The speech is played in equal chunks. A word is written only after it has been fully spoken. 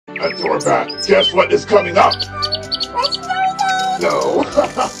a doorbell. Guess what is coming up? What's going on? No.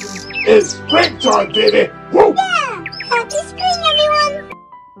 It's springtime, baby! Woo! Yeah! Happy spring,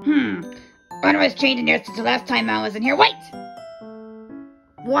 everyone! Wonder what's changed in here since the last time Mao was in here. Wait!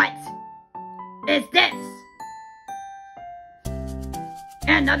 What is this?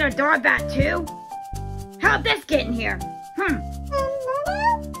 And another doorbell too? How'd this get in here? Mama, what's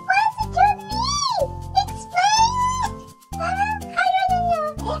it to me? Explain! Mama, I don't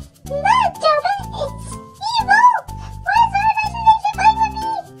know. It's not doorbell, it's evil! Why is our imagination playing with me?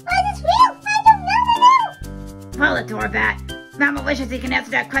 Why is this real? I don't know. Well, the doorbell. Mama wishes he can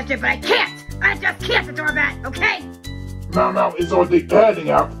answer that question, but I can't! I just can't, the doorbell, okay? Mao Mao is on the editing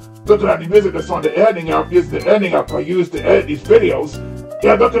app. Look at any music that's on the editing app is the editing app I use to edit these videos.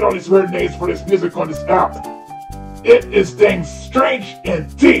 Yeah, look at all these weird names for this music on this app. It is dang strange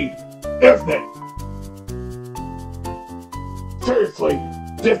indeed, isn't it? Seriously,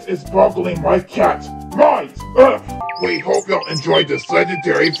 this is boggling my cat's mind. Ugh. We hope you'll enjoy this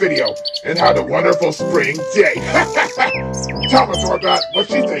legendary video and had a wonderful spring day. Tell me, Doorbell, what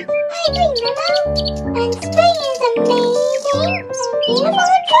she think? I agree, Mama. And spring is amazing and beautiful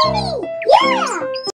and pretty. Yeah!